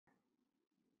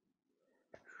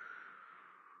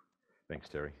Thanks,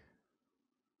 Terry.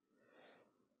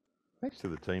 Thanks to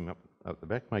the team up the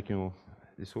back making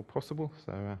this all possible.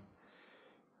 So I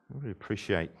really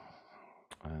appreciate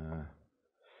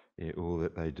all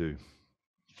that they do.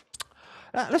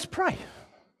 Let's pray.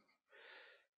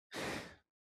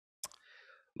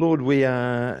 Lord, we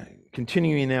are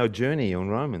continuing our journey on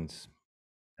Romans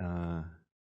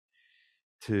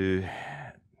to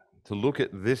look at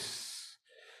this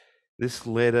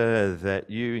letter that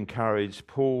you encouraged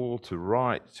Paul to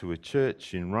write to a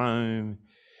church in Rome,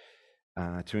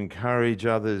 to encourage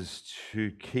others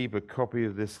to keep a copy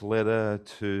of this letter,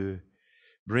 to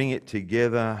bring it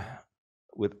together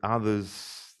with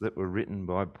others that were written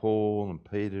by Paul and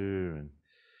Peter and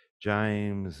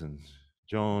James and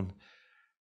John,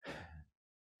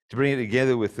 to bring it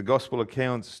together with the gospel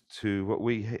accounts to what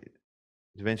we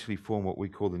eventually form what we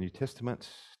call the New Testament,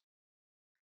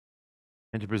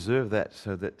 and to preserve that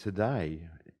so that today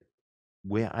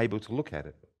we're able to look at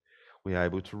it, we're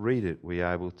able to read it, we're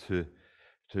able to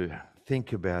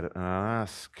think about it and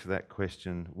ask that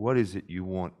question, what is it you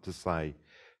want to say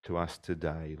to us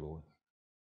today, Lord?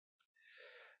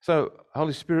 So,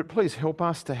 Holy Spirit, please help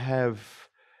us to have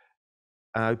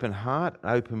an open heart,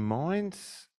 open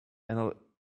minds, and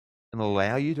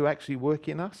allow you to actually work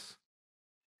in us.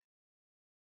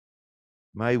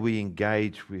 May we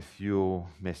engage with your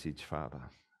message, Father,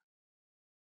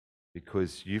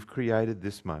 because you've created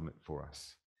this moment for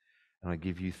us, and I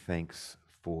give you thanks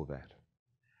for that.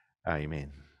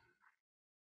 Amen.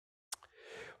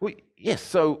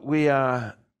 So we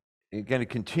are going to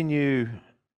continue,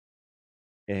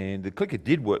 and the clicker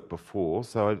did work before,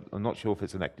 so I'm not sure if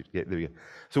it's an active yet. There we go.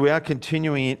 So we are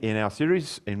continuing in our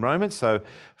series in Romans. So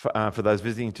for those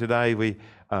visiting today, we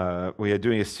are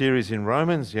doing a series in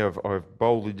Romans. I've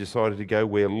boldly decided to go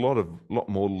where a lot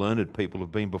more learned people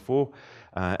have been before,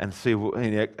 and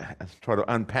try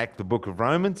to unpack the book of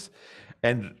Romans.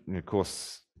 And of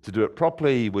course, to do it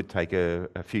properly would take a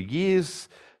few years.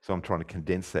 So I'm trying to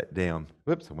condense that down.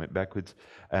 Whoops, I went backwards.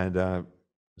 And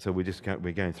so we're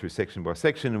going through section by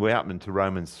section, and we're up into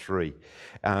Romans 3.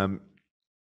 And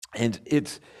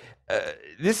it's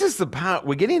this is the part,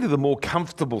 we're getting into the more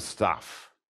comfortable stuff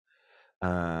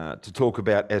to talk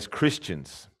about as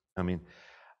Christians. I mean,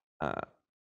 up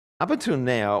until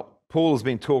now, Paul has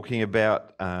been talking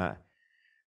about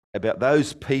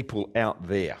those people out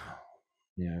there.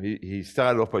 He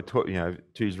started off by talking,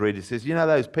 to his readers, says,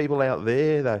 those people out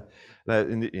there,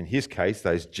 in his case,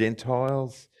 those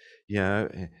Gentiles,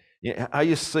 are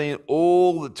you seeing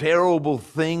all the terrible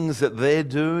things that they're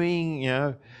doing?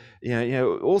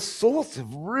 All sorts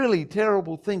of really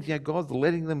terrible things. God's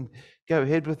letting them go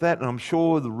ahead with that. And I'm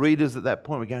sure the readers at that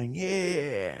point were going,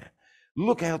 yeah,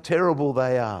 look how terrible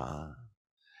they are.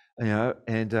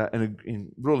 And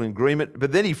we're all in agreement.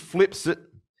 But then he flips it,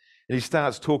 and he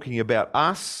starts talking about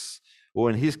us, or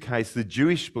in his case, the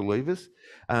Jewish believers,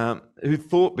 who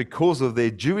thought because of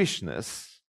their Jewishness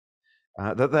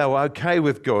that they were okay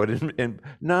with God. And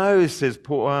no, says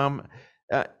Paul,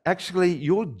 actually,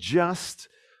 you're just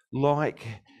like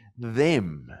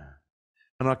them.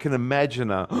 And I can imagine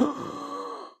that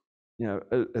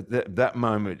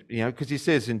moment, because he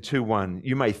says in 2:1,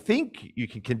 you may think you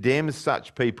can condemn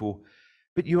such people,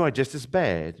 but you are just as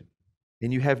bad,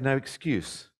 and you have no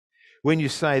excuse. When you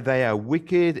say they are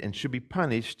wicked and should be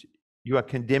punished, you are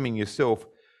condemning yourself,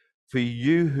 for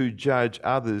you who judge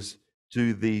others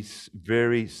do these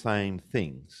very same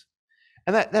things.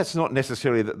 And that's not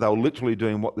necessarily that they were literally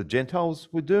doing what the Gentiles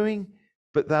were doing,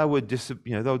 but they were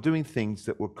doing things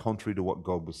that were contrary to what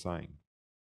God was saying.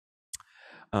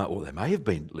 Or they may have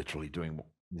been literally doing what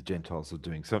the Gentiles were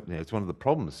doing. So, it's one of the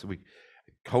problems.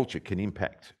 Culture can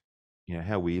impact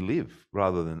how we live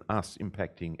rather than us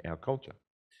impacting our culture.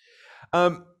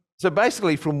 So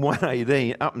basically from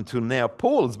 1:18 up until now,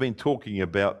 Paul has been talking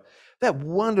about that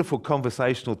wonderful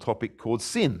conversational topic called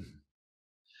sin.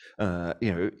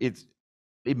 It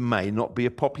may not be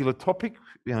a popular topic.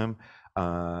 I'm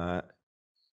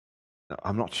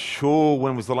not sure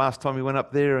when was the last time we went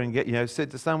up there and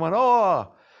said to someone,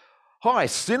 "Oh, hi,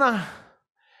 sinner.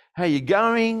 How you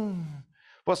going?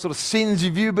 What sort of sins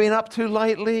have you been up to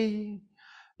lately?"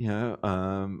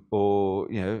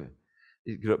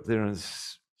 You get up there and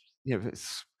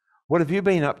what have you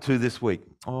been up to this week?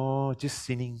 Oh, just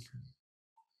sinning.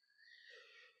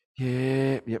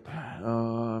 Yeah, yep.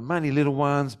 Many little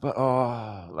ones, but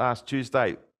last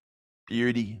Tuesday,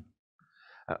 beauty.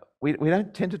 We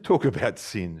don't tend to talk about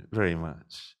sin very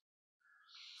much.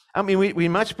 I mean, we'd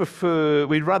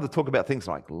rather talk about things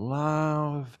like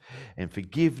love and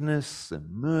forgiveness and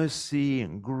mercy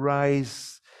and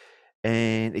grace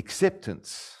and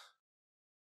acceptance.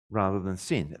 rather than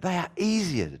sin. They are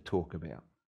easier to talk about.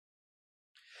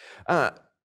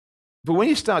 But when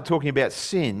you start talking about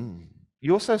sin,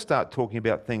 you also start talking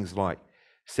about things like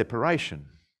separation,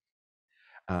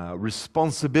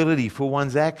 responsibility for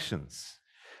one's actions,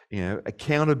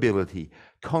 accountability,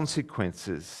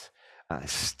 consequences,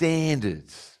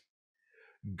 standards,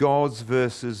 God's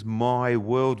versus my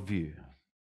worldview.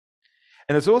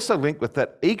 And it's also linked with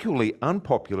that equally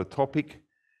unpopular topic,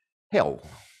 hell,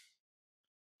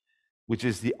 which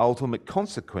is the ultimate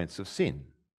consequence of sin,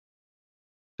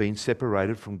 being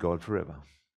separated from God forever.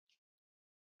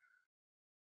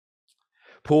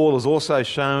 Paul has also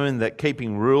shown that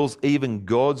keeping rules, even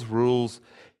God's rules,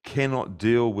 cannot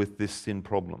deal with this sin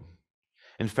problem.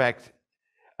 In fact,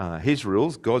 his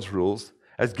rules, God's rules,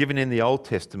 as given in the Old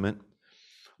Testament,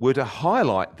 were to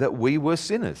highlight that we were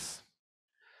sinners.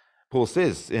 Paul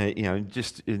says,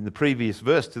 just in the previous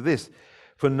verse to this,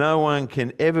 for no one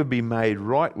can ever be made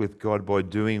right with God by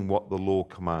doing what the law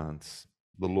commands.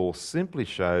 The law simply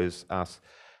shows us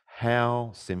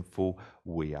how sinful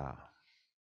we are.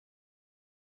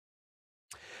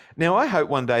 Now, I hope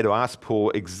one day to ask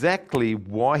Paul exactly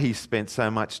why he spent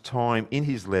so much time in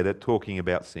his letter talking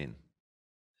about sin.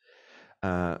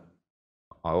 I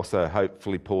also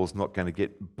hopefully Paul's not going to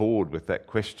get bored with that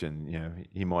question.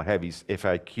 He might have his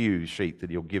FAQ sheet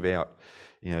that he'll give out,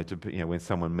 when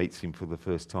someone meets him for the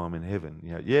first time in heaven.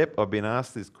 Yep, I've been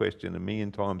asked this question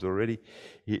 1,000,000 times already.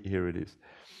 Here it is.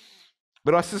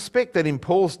 But I suspect that in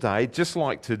Paul's day, just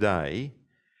like today,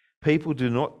 people do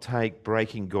not take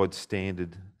breaking God's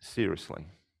standard seriously.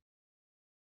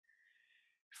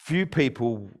 Few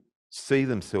people see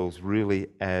themselves really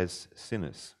as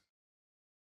sinners.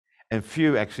 And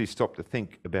few actually stop to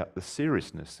think about the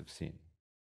seriousness of sin.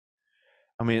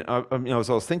 As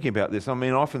I was thinking about this, I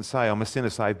often say I'm a sinner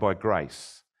saved by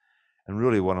grace. And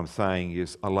really what I'm saying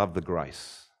is I love the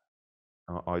grace.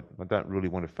 I don't really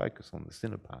want to focus on the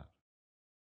sinner part.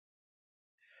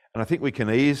 And I think we can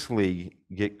easily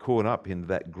get caught up in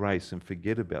that grace and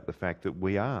forget about the fact that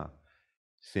we are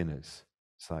sinners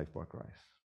saved by grace.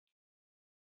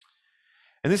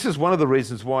 And this is one of the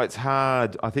reasons why it's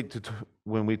hard, I think,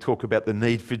 when we talk about the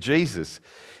need for Jesus.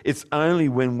 It's only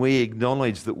when we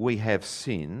acknowledge that we have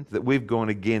sinned, that we've gone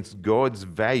against God's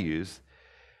values,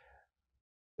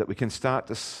 that we can start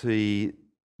to see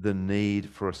the need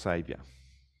for a Saviour.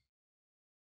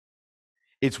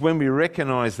 It's when we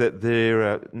recognise that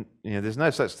there's no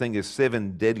such thing as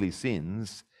 7 deadly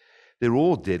sins. They're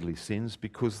all deadly sins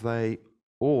because they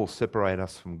all separate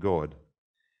us from God.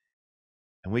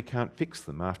 And we can't fix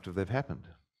them after they've happened.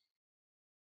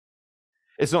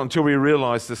 It's not until we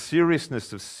realise the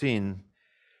seriousness of sin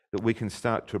that we can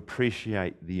start to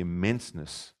appreciate the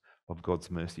immenseness of God's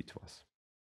mercy to us.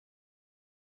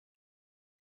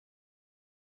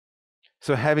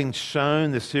 So having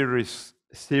shown the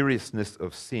seriousness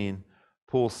of sin,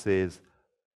 Paul says,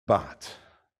 but.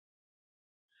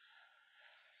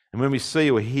 And when we see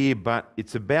or hear but,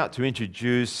 it's about to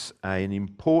introduce an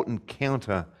important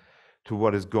counter to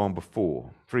what has gone before.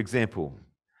 For example,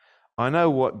 I know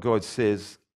what God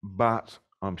says, but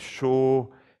I'm sure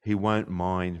He won't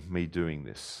mind me doing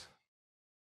this.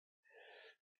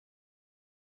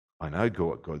 I know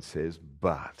what God says,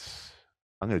 but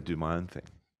I'm going to do my own thing.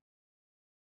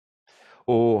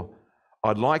 Or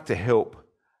I'd like to help,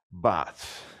 but,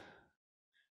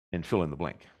 and fill in the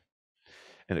blank.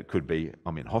 And it could be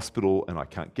I'm in hospital and I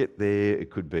can't get there.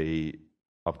 It could be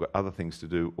I've got other things to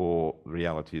do, or the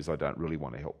reality is I don't really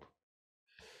want to help.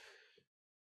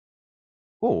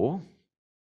 Or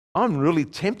I'm really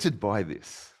tempted by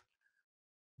this,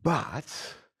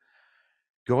 but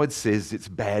God says it's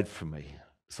bad for me,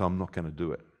 so I'm not going to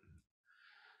do it.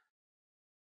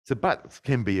 So but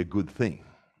can be a good thing,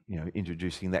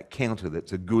 introducing that counter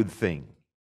that's a good thing.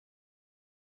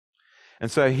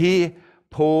 And so here,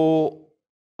 Paul,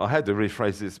 I had to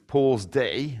rephrase this, Paul's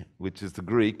de, which is the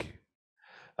Greek,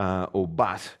 or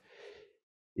but,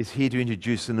 is here to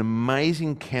introduce an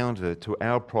amazing counter to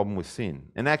our problem with sin.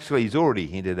 And actually, he's already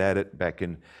hinted at it back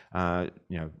in,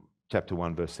 chapter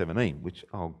 1, verse 17, which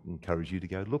I'll encourage you to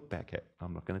go look back at.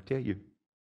 I'm not going to tell you.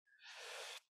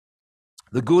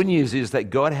 The good news is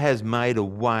that God has made a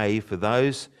way for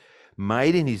those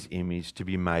made in His image to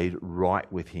be made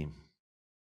right with Him.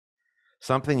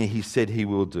 Something He said He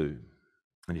will do.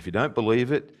 And if you don't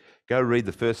believe it, go read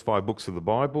the first 5 books of the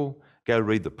Bible. Go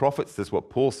read the prophets. That's what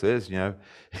Paul says,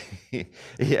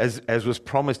 as was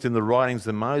promised in the writings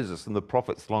of Moses and the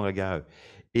prophets long ago.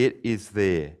 It is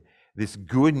there. This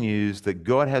good news that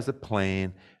God has a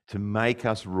plan to make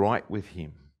us right with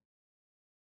Him.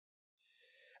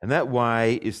 And that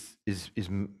way is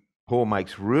Paul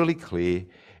makes really clear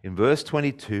in verse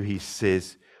 22, he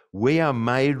says, we are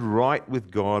made right with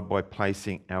God by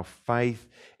placing our faith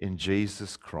in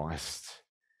Jesus Christ.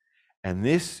 And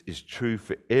this is true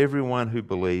for everyone who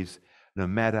believes, no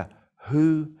matter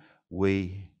who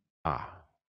we are.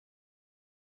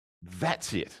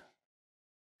 That's it.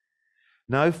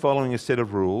 No following a set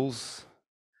of rules,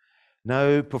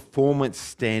 no performance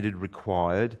standard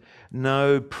required,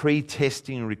 no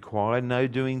pre-testing required, no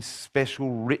doing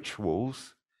special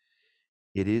rituals.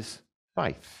 It is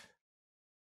faith.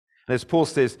 And as Paul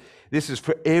says, this is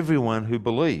for everyone who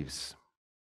believes.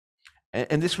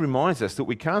 And this reminds us that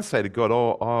we can't say to God,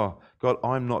 oh, God,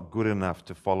 I'm not good enough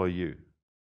to follow you.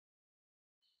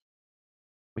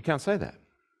 We can't say that.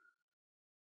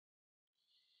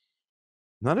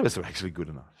 None of us are actually good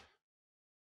enough.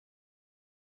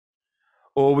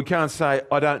 Or we can't say,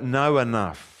 I don't know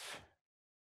enough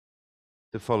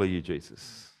to follow you,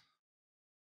 Jesus.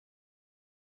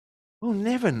 We'll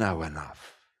never know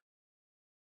enough.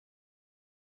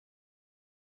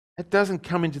 It doesn't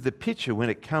come into the picture when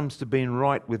it comes to being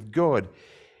right with God.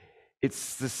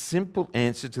 It's the simple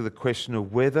answer to the question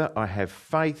of whether I have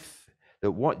faith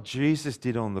that what Jesus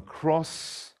did on the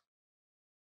cross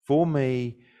for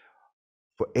me,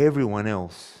 for everyone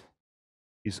else,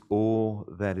 is all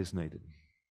that is needed.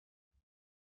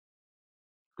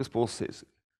 Because Paul says,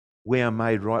 we are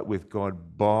made right with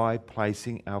God by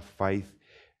placing our faith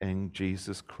in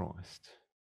Jesus Christ.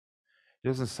 He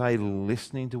doesn't say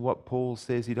listening to what Paul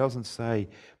says. He doesn't say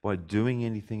by doing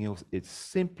anything else. It's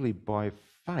simply by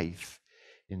faith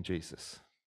in Jesus.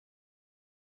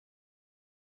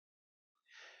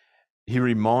 He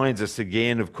reminds us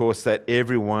again, of course, that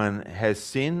everyone has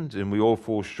sinned and we all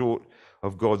fall short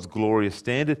of God's glorious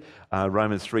standard.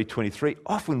 Romans 3:23,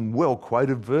 often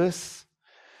well-quoted verse.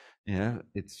 You know,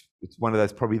 it's one of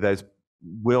those, probably those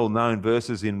well-known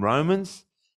verses in Romans.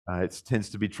 It tends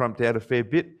to be trumped out a fair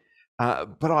bit.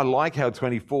 But I like how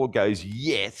 24 goes,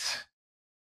 yet,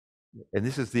 and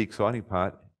this is the exciting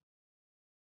part,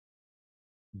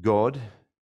 God,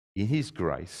 in his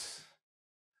grace,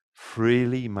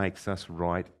 freely makes us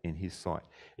right in his sight.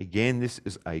 Again, this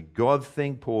is a God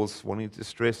thing. Paul's wanting to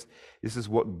stress this is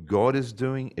what God is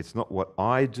doing. It's not what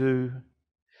I do.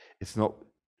 It's not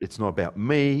about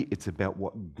me. It's about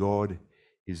what God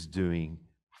is doing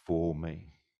for me.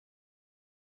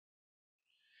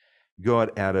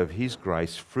 God, out of his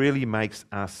grace, freely makes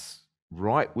us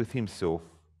right with himself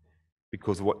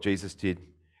because of what Jesus did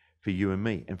for you and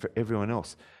me and for everyone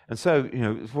else. And so,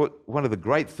 one of the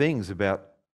great things about,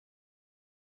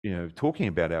 talking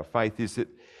about our faith is that,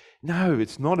 no,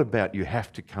 it's not about you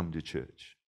have to come to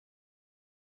church.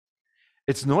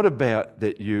 It's not about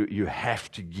that you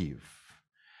have to give.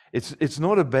 It's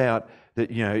not about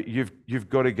that, you've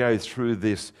got to go through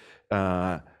this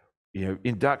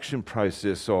induction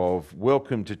process of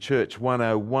welcome to church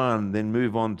 101, then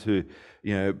move on to,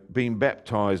 being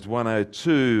baptized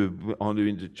 102,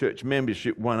 into church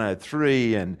membership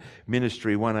 103 and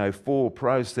ministry 104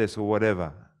 process or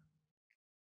whatever.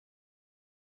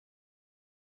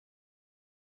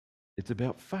 It's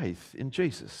about faith in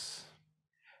Jesus.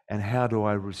 And how do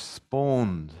I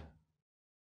respond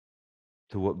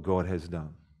to what God has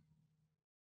done?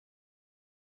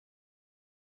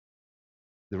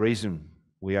 The reason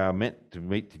we are meant to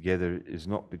meet together is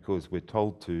not because we're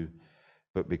told to,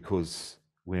 but because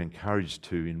we're encouraged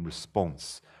to in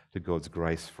response to God's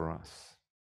grace for us.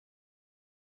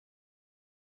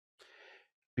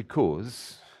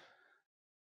 Because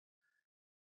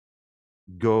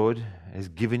God has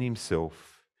given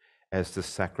himself as the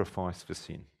sacrifice for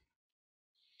sin.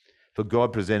 For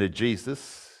God presented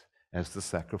Jesus as the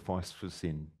sacrifice for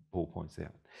sin, Paul points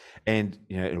out. And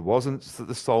it wasn't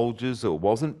the soldiers, it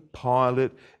wasn't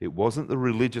Pilate, it wasn't the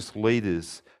religious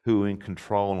leaders who were in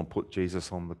control and put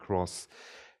Jesus on the cross.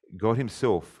 God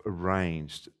himself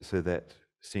arranged so that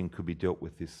sin could be dealt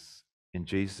with this. And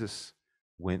Jesus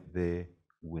went there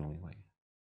willingly.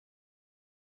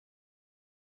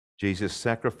 Jesus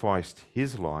sacrificed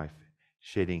his life,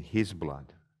 shedding his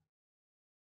blood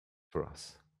for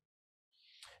us.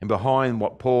 And behind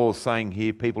what Paul's saying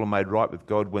here, people are made right with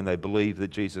God when they believe that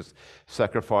Jesus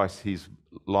sacrificed his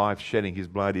life, shedding his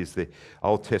blood, is the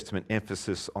Old Testament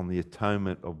emphasis on the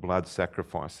atonement of blood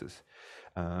sacrifices.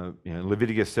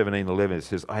 Leviticus 17:11, it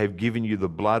says, I have given you the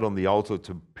blood on the altar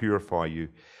to purify you,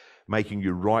 making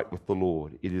you right with the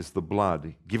Lord. It is the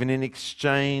blood given in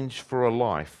exchange for a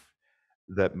life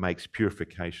that makes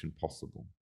purification possible.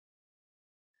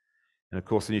 And of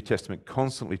course, the New Testament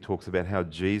constantly talks about how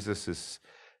Jesus'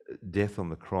 death on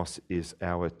the cross is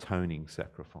our atoning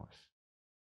sacrifice.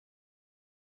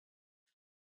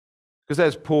 Because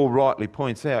as Paul rightly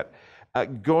points out,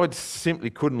 God simply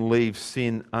couldn't leave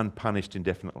sin unpunished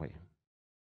indefinitely.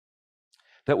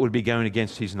 That would be going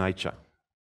against his nature.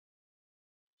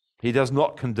 He does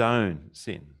not condone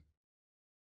sin.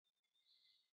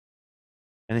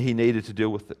 And he needed to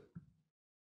deal with it.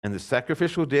 And the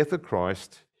sacrificial death of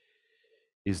Christ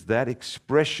is that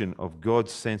expression of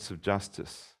God's sense of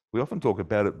justice. We often talk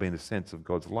about it being a sense of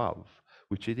God's love,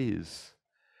 which it is.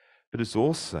 But it's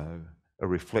also a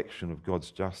reflection of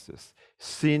God's justice.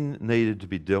 Sin needed to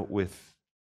be dealt with.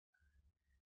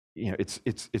 You know,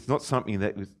 it's not something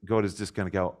that God is just going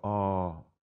to go, oh,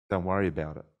 don't worry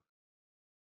about it.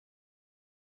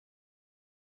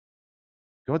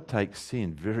 God takes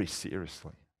sin very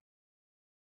seriously.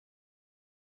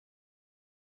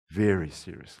 Very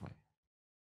seriously.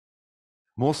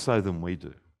 More so than we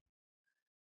do.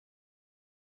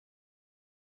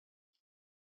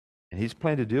 And his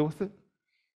plan to deal with it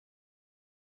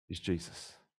is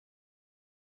Jesus.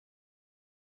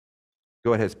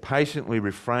 God has patiently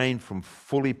refrained from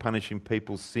fully punishing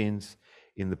people's sins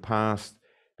in the past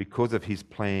because of his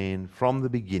plan from the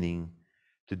beginning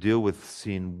to deal with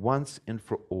sin once and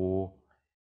for all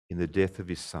in the death of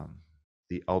his Son,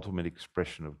 the ultimate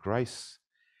expression of grace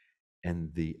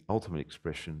and the ultimate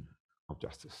expression of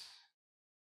justice.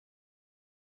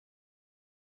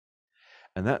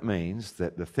 And that means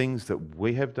that the things that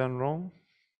we have done wrong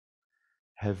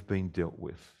have been dealt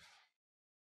with.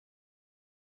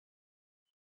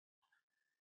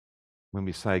 When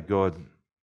we say, God,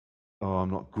 oh,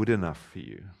 I'm not good enough for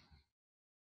you,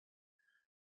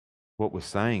 what we're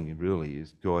saying really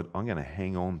is, God, I'm going to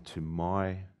hang on to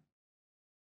my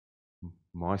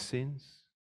sins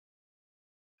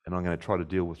and I'm going to try to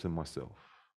deal with them myself.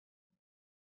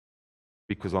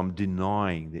 Because I'm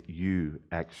denying that you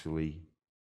actually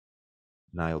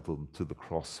nailed them to the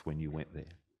cross when you went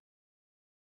there.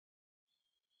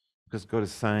 Because God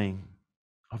is saying,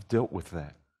 I've dealt with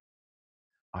that.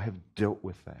 I have dealt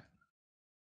with that.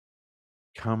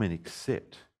 Come and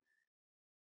accept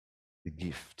the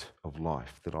gift of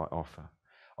life that I offer.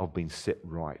 I've been set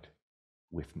right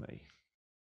with me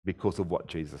because of what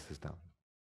Jesus has done.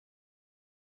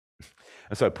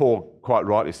 And so Paul quite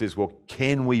rightly says, well,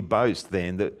 can we boast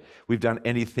then that we've done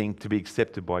anything to be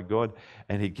accepted by God?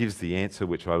 And he gives the answer,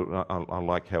 which I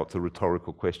like how it's a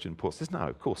rhetorical question. Paul says, no,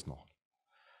 of course not.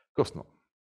 Of course not.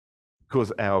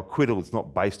 Because our acquittal is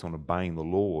not based on obeying the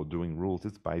law or doing rules,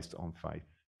 it's based on faith.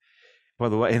 By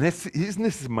the way, and isn't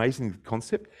this an amazing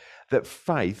concept? That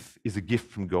faith is a gift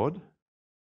from God.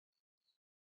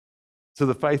 So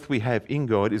the faith we have in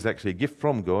God is actually a gift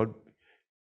from God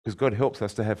because God helps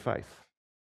us to have faith.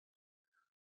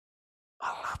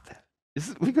 I love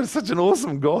that. We've got such an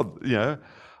awesome God, you know.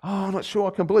 Oh, I'm not sure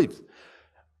I can believe.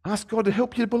 Ask God to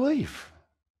help you to believe.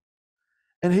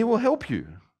 And he will help you.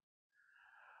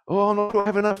 Oh, I'm not sure I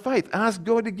have enough faith. Ask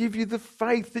God to give you the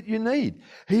faith that you need.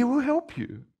 He will help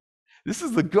you. This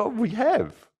is the God we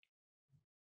have.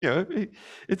 You know,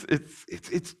 it's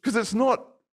because it's not,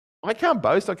 I can't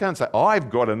boast. I can't say,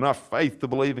 I've got enough faith to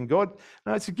believe in God.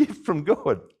 No, it's a gift from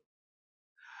God.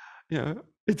 You know,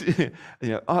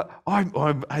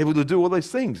 I'm able to do all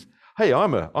these things. Hey,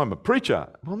 I'm a preacher.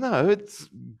 Well, no, it's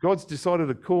God's decided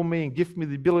to call me and gift me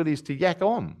the abilities to yak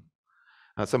on.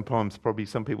 Sometimes probably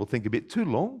some people think a bit too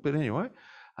long, but anyway,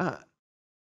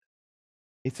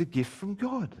 it's a gift from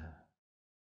God.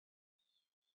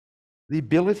 The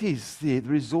abilities, the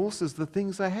resources, the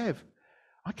things I have,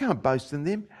 I can't boast in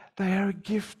them. They are a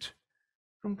gift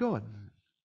from God.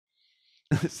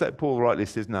 So Paul rightly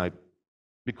says, no,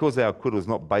 because our acquittal is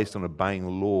not based on obeying the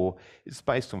law, it's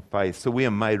based on faith. So we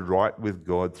are made right with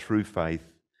God through faith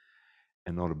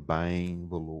and not obeying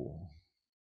the law.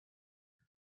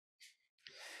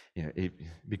 You know,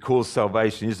 because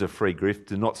salvation is a free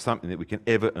gift and not something that we can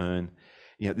ever earn.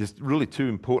 You know, there's really two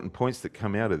important points that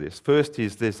come out of this. First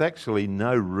is there's actually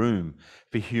no room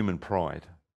for human pride.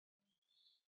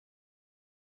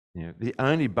 You know, the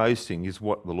only boasting is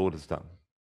what the Lord has done.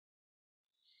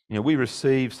 You know, we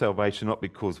receive salvation not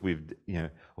because of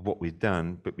what we've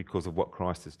done, but because of what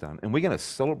Christ has done. And we're going to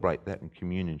celebrate that in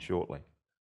communion shortly.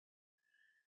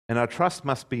 And our trust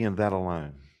must be in that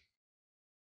alone.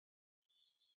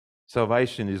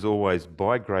 Salvation is always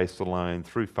by grace alone,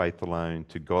 through faith alone,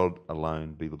 to God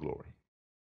alone be the glory.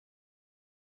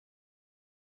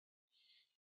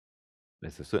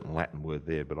 There's a certain Latin word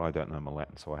there, but I don't know my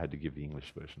Latin, so I had to give the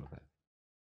English version of that.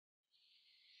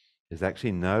 There's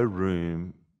actually no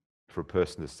room for a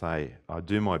person to say, I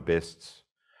do my best,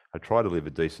 I try to live a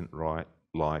decent right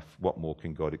life, what more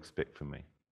can God expect from me?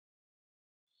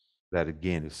 That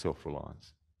again is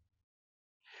self-reliance.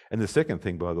 And the second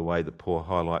thing, by the way, that Paul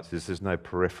highlights is there's no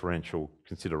preferential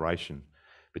consideration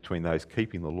between those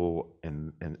keeping the law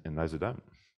and those who don't.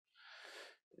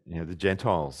 You know, the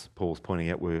Gentiles, Paul's pointing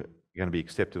out, were going to be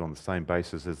accepted on the same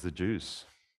basis as the Jews,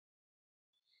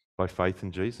 by faith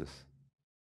in Jesus.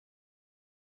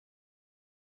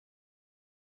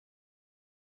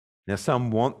 Now,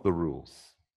 some want the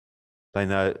rules. They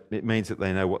know it means that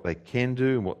they know what they can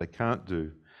do and what they can't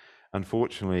do.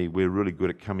 Unfortunately, we're really good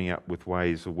at coming up with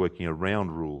ways of working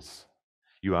around rules.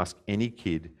 You ask any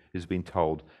kid who's been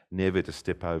told never to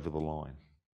step over the line.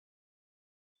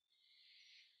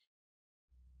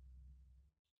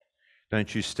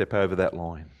 Don't you step over that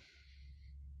line.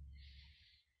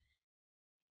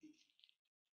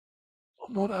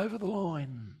 I'm not over the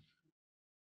line.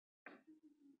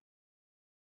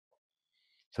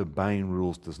 So obeying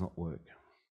rules does not work.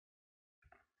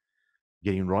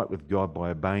 Getting right with God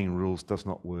by obeying rules does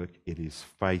not work. It is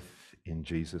faith in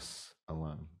Jesus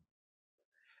alone.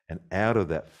 And out of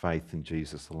that faith in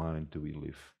Jesus alone do we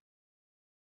live.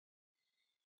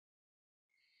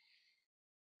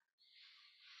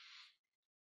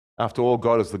 After all,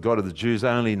 God is the God of the Jews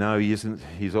only. No, he isn't.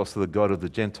 He's also the God of the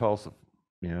Gentiles.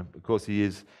 You know, of course he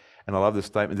is. And I love this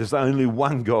statement. There's only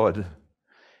one God.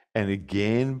 And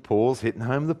again, Paul's hitting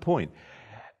home the point.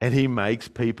 And he makes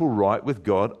people right with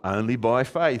God only by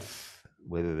faith,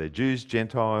 whether they're Jews,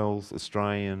 Gentiles,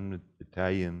 Australian,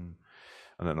 Italian.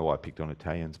 I don't know why I picked on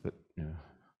Italians, but you know,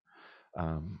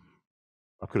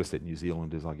 I could have said New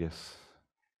Zealanders, I guess.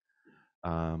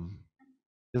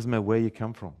 Doesn't matter where you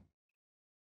come from.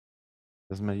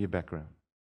 Doesn't matter your background.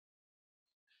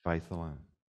 Faith alone.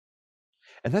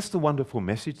 And that's the wonderful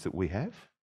message that we have.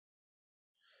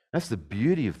 That's the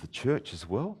beauty of the church as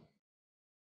well.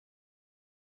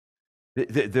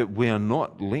 That we are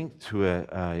not linked to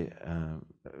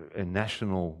a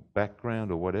national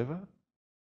background or whatever.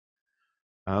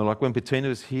 Like when Bettina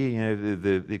was here, you know,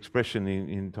 the expression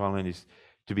in Thailand is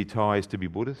to be Thai is to be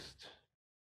Buddhist.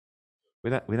 We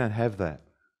don't have that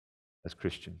as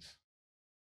Christians.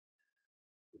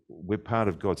 We're part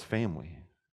of God's family,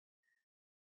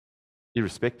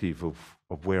 irrespective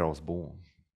of where I was born.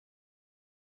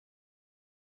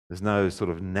 There's no sort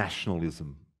of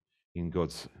nationalism in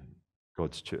God's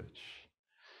church.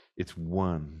 It's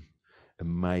one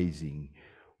amazing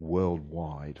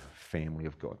worldwide family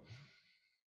of God.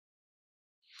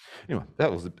 Anyway,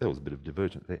 that was a bit of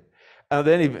divergent there.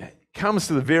 Then he comes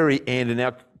to the very end, and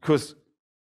now, because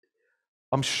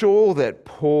I'm sure that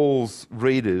Paul's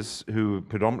readers, who are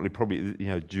predominantly probably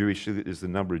Jewish, is the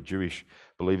number of Jewish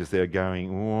believers there, going,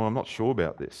 "Oh, I'm not sure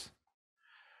about this,"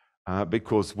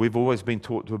 because we've always been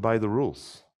taught to obey the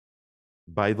rules,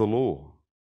 obey the law.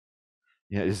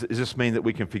 Does this mean that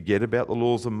we can forget about the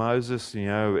laws of Moses?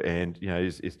 And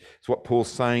it's what Paul's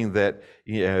saying, that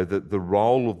that the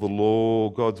role of the law,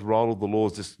 God's role of the law,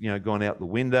 is just gone out the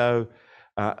window.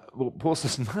 Well, Paul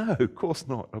says, no, of course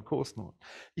not. Of course not.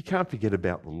 You can't forget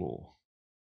about the law,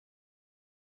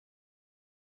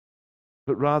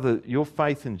 but rather your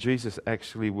faith in Jesus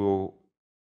actually will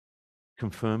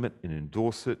confirm it and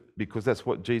endorse it, because that's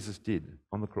what Jesus did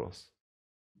on the cross.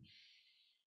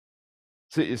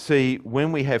 So you see,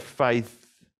 when we have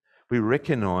faith, we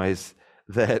recognize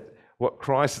that what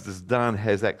Christ has done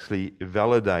has actually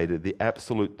validated the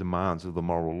absolute demands of the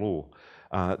moral law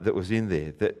that was in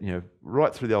there. That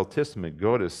right through the Old Testament,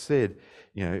 God has said,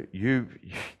 you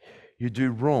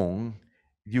do wrong,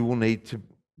 you will need to.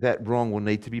 That wrong will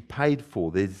need to be paid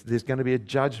for. There's going to be a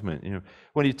judgment.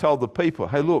 When he told the people,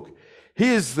 "Hey, look,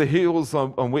 here's the hills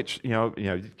on which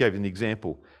gave an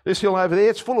example. This hill over there,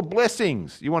 it's full of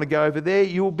blessings. You want to go over there,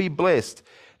 you will be blessed.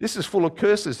 This is full of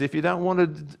curses if you don't want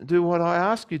to do what I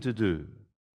ask you to do.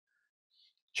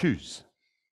 Choose."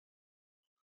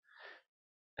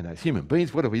 And as human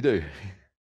beings, what do?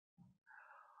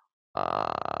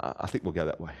 I think we'll go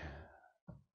that way.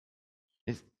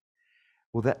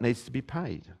 Well, that needs to be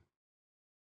paid.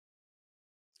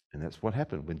 And that's what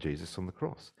happened when Jesus on the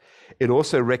cross. It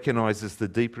also recognizes the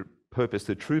deeper purpose,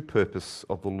 the true purpose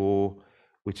of the law,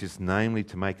 which is namely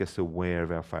to make us aware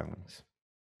of our failings.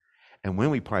 And when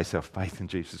we place our faith in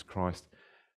Jesus Christ,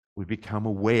 we become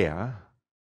aware,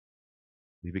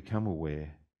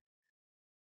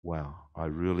 wow, I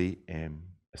really am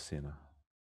a sinner.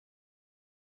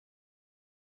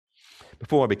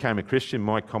 Before I became a Christian,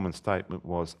 my common statement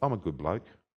was, I'm a good bloke.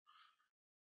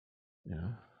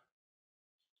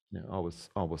 I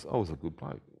was a good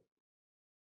bloke.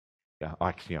 Yeah,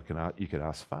 actually, you could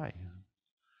ask Faye.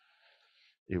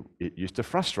 It used to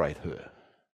frustrate her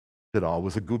that I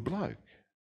was a good bloke.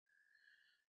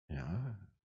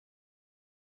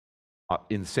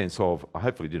 in the sense of, I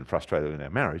hopefully didn't frustrate her in our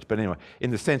marriage, but anyway,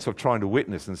 in the sense of trying to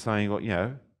witness and saying, well, you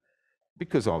know,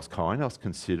 because I was kind, I was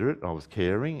considerate, I was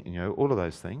caring, you know, all of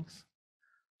those things.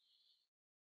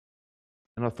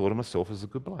 And I thought of myself as a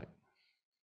good bloke.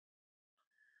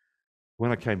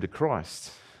 When I came to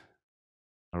Christ,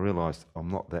 I realised I'm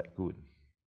not that good.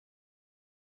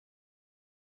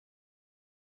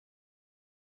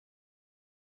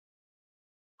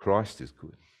 Christ is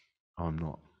good. I'm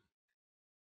not.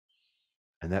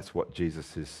 And that's what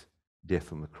Jesus'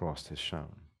 death on the cross has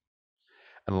shown.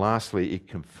 And lastly, it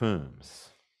confirms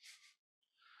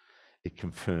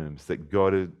that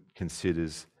God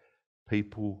considers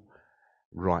people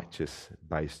righteous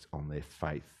based on their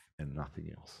faith and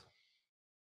nothing else.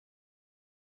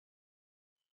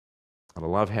 And I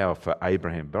love how for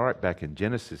Abraham, right back in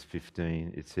Genesis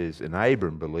 15, it says, and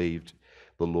Abram believed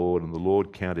the Lord, and the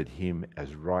Lord counted him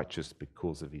as righteous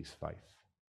because of his faith.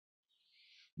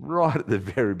 Right at the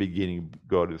very beginning,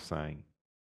 God is saying,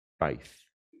 faith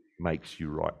makes you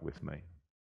right with me.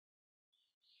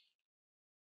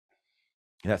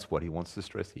 And that's what he wants to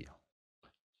stress here.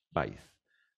 Faith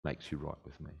makes you right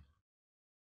with me.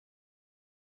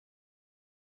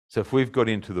 So if we've got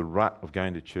into the rut of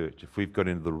going to church, if we've got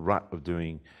into the rut of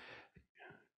doing,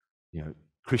 you know,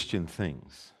 Christian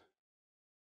things,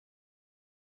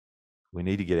 we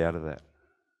need to get out of that.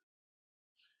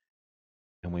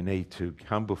 And we need to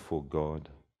come before God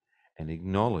and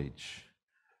acknowledge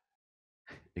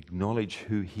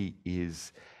who he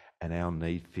is and our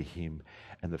need for him,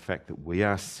 and the fact that we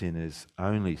are sinners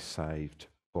only saved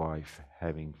by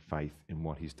having faith in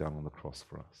what he's done on the cross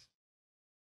for us.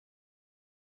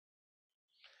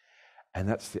 And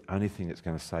that's the only thing that's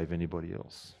going to save anybody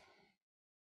else.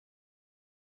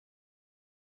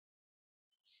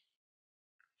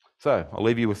 So I'll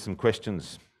leave you with some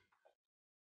questions.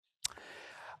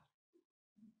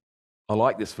 I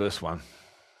like this first one.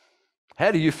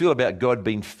 How do you feel about God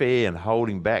being fair and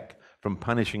holding back from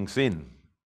punishing sin?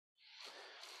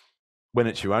 When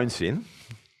it's your own sin,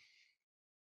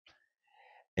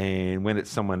 and when it's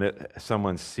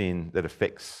someone's sin that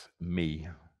affects me.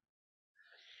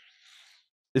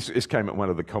 This came at one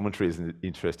of the commentaries, an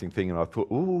interesting thing, and I thought,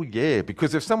 oh yeah,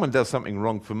 because if someone does something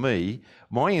wrong for me,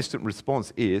 my instant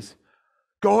response is,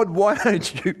 God, why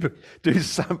don't you do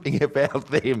something about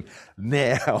them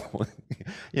now?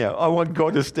 You know, I want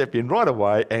God to step in right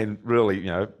away and really, you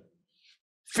know,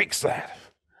 fix that.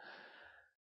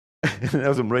 And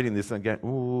as I'm reading this, I'm going,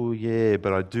 oh yeah,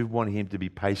 but I do want him to be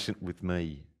patient with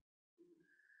me.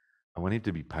 I want him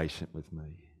to be patient with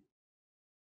me.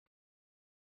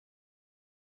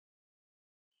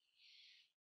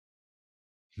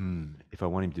 If I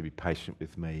want him to be patient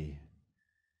with me,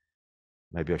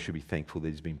 maybe I should be thankful that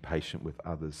he's been patient with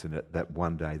others, and that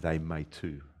one day they may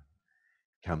too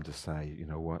come to say, you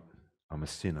know what, I'm a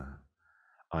sinner.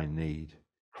 I need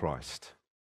Christ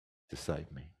to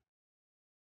save me.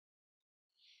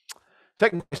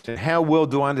 Second question, how well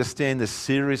do I understand the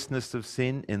seriousness of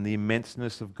sin and the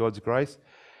immenseness of God's grace?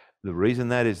 The reason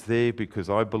that is there because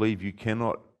I believe you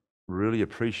cannot really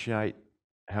appreciate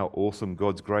how awesome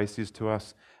God's grace is to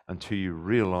us until you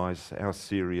realize how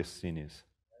serious sin is.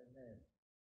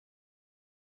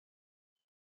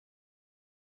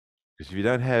 Because if you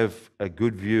don't have a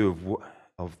good view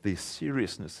of the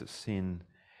seriousness of sin,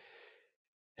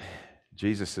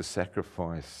 Jesus'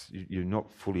 sacrifice, you're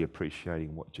not fully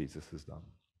appreciating what Jesus has done.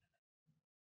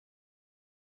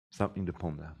 Something to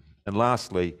ponder. And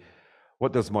lastly,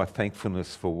 what does my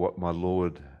thankfulness for what my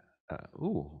Lord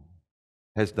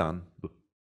has done? Look,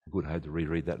 good, I had to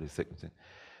reread that in a second.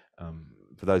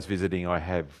 For those visiting, I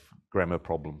have grammar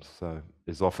problems, so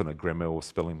there's often a grammar or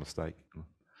spelling mistake. There's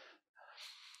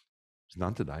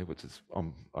none today, which is,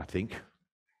 I think.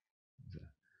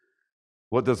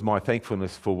 What does my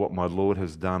thankfulness for what my Lord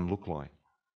has done look like?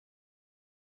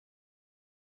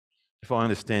 If I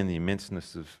understand the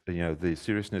immenseness of, the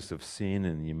seriousness of sin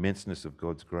and the immenseness of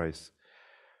God's grace,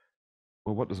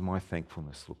 well, what does my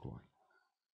thankfulness look like?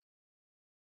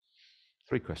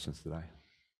 3 questions today.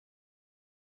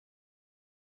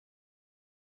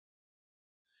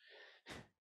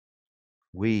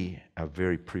 We are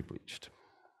very privileged.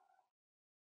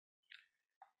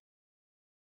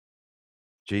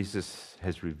 Jesus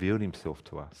has revealed himself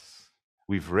to us.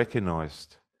 We've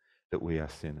recognized that we are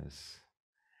sinners,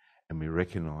 and we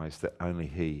recognize that only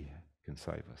he can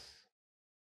save us.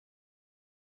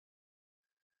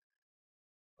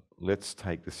 Let's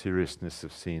take the seriousness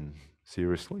of sin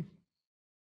seriously,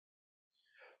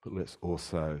 but let's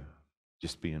also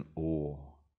just be in awe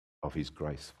of his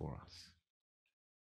grace for us.